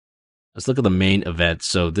Let's look at the main event.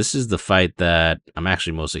 So this is the fight that I'm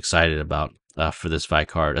actually most excited about for this fight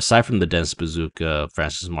card, aside from the Dennis Buzukja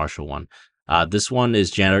Francis Marshall one. This one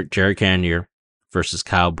is Jared Cannonier versus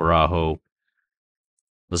Caio Borralho.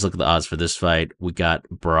 Let's look at the odds for this fight. We got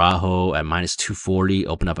Borralho at minus 240,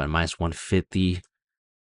 open up at minus 150.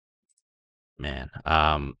 Man,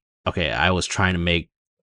 okay, I was trying to make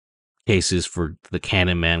cases for the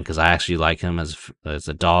Cannon Man because I actually like him as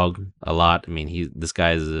a dog a lot. I mean, this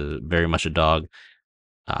guy is very much a dog.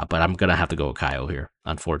 But I'm gonna have to go with Caio here,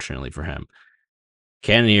 unfortunately for him.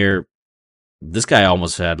 Cannonier, this guy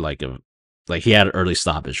almost had like he had an early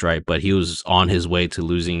stoppage, right? But he was on his way to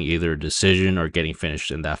losing either a decision or getting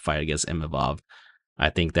finished in that fight against Imavov. I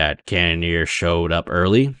think that Cannonier showed up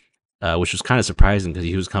early, which was kind of surprising because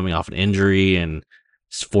he was coming off an injury and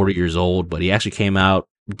he's 40 years old, but he actually came out,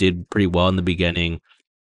 did pretty well in the beginning,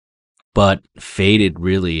 but faded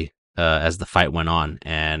really as the fight went on.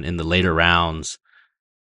 And in the later rounds,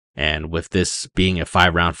 and with this being a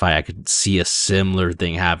 5-round fight, I could see a similar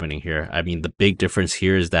thing happening here. I mean, the big difference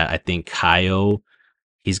here is that I think Caio,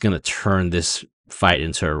 he's going to turn this fight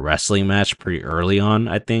into a wrestling match pretty early on,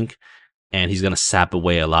 I think. And he's going to sap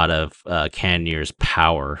away a lot of Cannonier's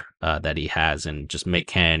power that he has and just make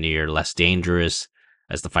Cannonier less dangerous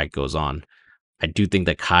as the fight goes on. I do think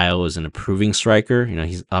that Caio is an improving striker. You know,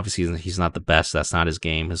 he's obviously he's not the best. That's not his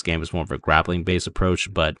game. His game is more of a grappling based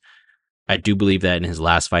approach, but I do believe that in his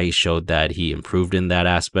last fight, he showed that he improved in that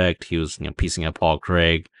aspect. He was, piecing up Paul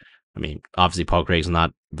Craig. I mean, obviously, Paul Craig's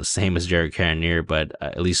not the same as Jared Cannonier, but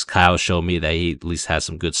at least Caio showed me that he at least has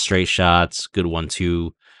some good straight shots, good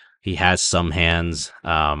 1-2. He has some hands.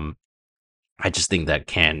 I just think that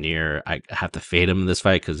Cannonier, I have to fade him in this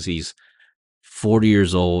fight because he's 40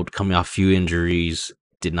 years old, coming off a few injuries,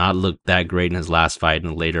 did not look that great in his last fight in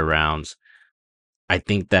the later rounds. I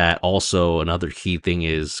think that also another key thing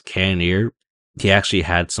is Cannonier. He actually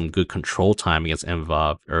had some good control time against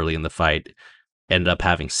Imavov early in the fight. Ended up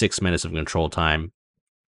having 6 minutes of control time.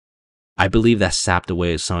 I believe that sapped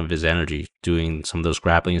away some of his energy doing some of those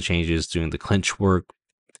grappling changes, doing the clinch work.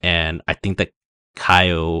 And I think that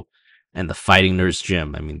Caio and the Fighting Nerds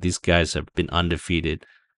Gym, I mean, these guys have been undefeated.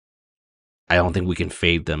 I don't think we can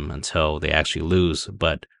fade them until they actually lose.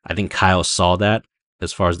 But I think Caio saw that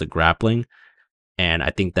as far as the grappling. And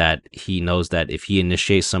I think that he knows that if he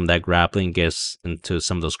initiates some of that grappling, gets into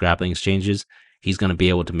some of those grappling exchanges, he's going to be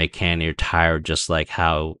able to make Cannonier tired, just like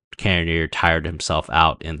how Cannonier tired himself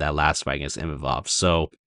out in that last fight against Imavov.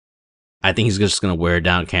 So I think he's just going to wear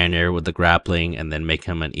down Cannonier with the grappling and then make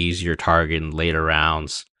him an easier target in later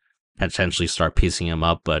rounds, potentially start piecing him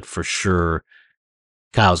up. But for sure,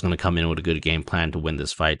 Kyle's going to come in with a good game plan to win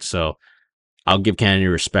this fight. So I'll give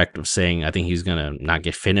Cannonier respect of saying I think he's going to not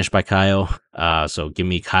get finished by Caio. So give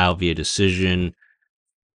me Caio via decision.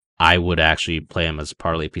 I would actually play him as a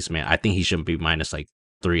parlay piece of man. I think he shouldn't be minus like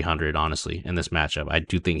 300, honestly, in this matchup. I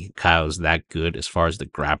do think Caio is that good as far as the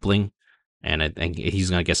grappling. And I think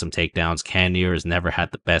he's going to get some takedowns. Cannonier has never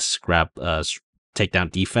had the best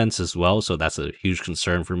takedown defense as well. So that's a huge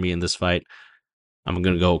concern for me in this fight. I'm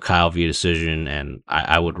going to go Caio via decision, and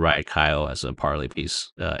I would ride Caio as a parlay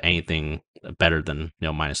piece. Anything better than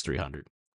minus 300.